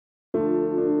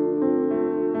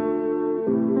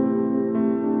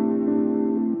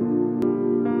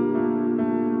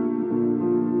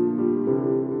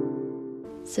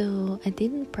So I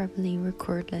didn't properly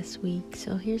record last week,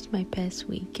 so here's my past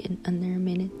week in under a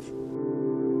minute.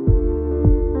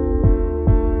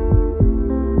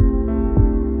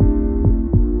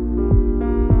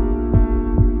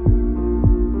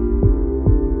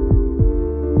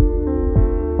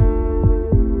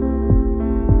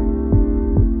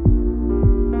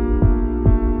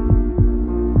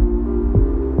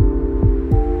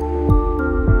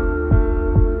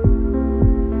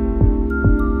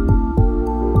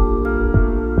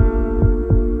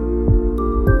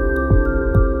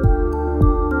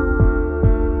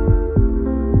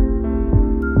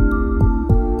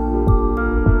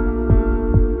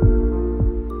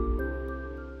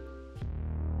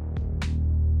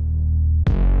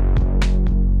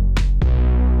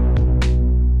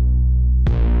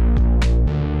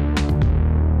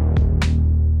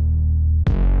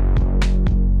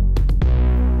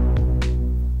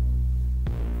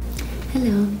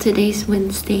 Hello, today's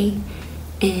Wednesday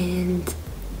and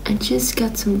I just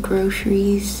got some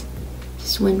groceries.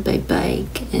 Just went by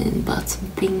bike and bought some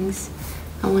things.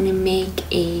 I want to make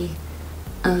a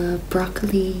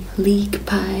broccoli leek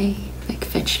pie, like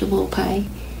vegetable pie.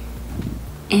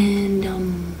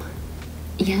 And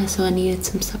yeah, so I needed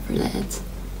some stuff for that.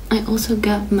 I also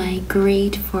got my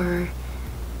grade for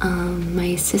my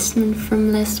assessment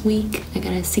from last week. I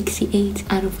got a 68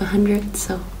 out of 100,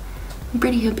 so I'm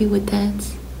pretty happy with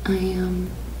that. I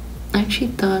actually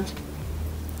thought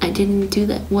I didn't do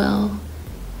that well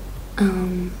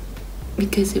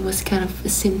because it was kind of a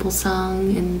simple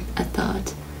song, and I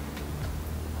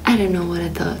don't know what I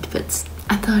thought, but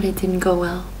I thought it didn't go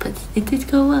well, but it did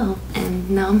go well, and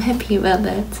now I'm happy about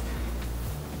that.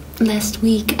 Last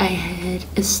week I had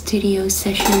a studio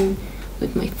session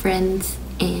with my friends,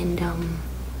 and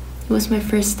it was my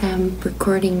first time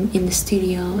recording in the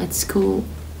studio at school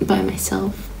by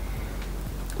myself,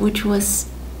 which was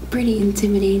pretty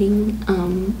intimidating.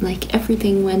 Like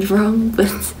everything went wrong,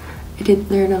 but I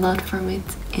did learn a lot from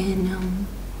it, and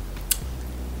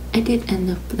I did end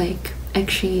up like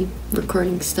actually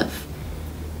recording stuff,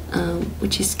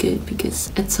 which is good,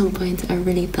 because at some point I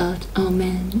really thought, oh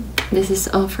man, this is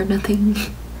all for nothing.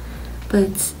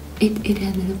 But it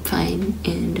ended up fine,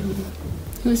 and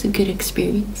it was a good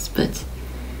experience. But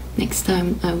next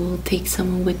time I will take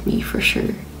someone with me for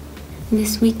sure.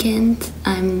 This weekend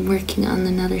I'm working on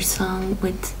another song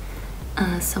with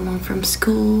someone from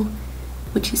school,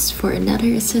 which is for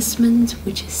another assessment,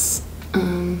 which is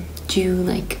due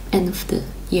like end of the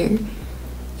year.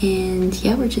 And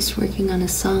yeah, we're just working on a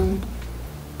song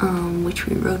which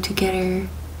we wrote together,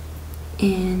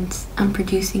 and I'm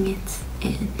producing it,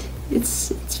 and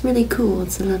it's really cool.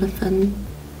 It's a lot of fun.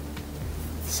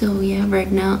 So yeah,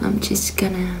 right now I'm just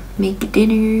gonna make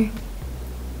dinner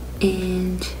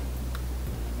and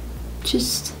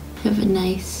just have a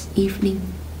nice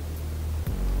evening.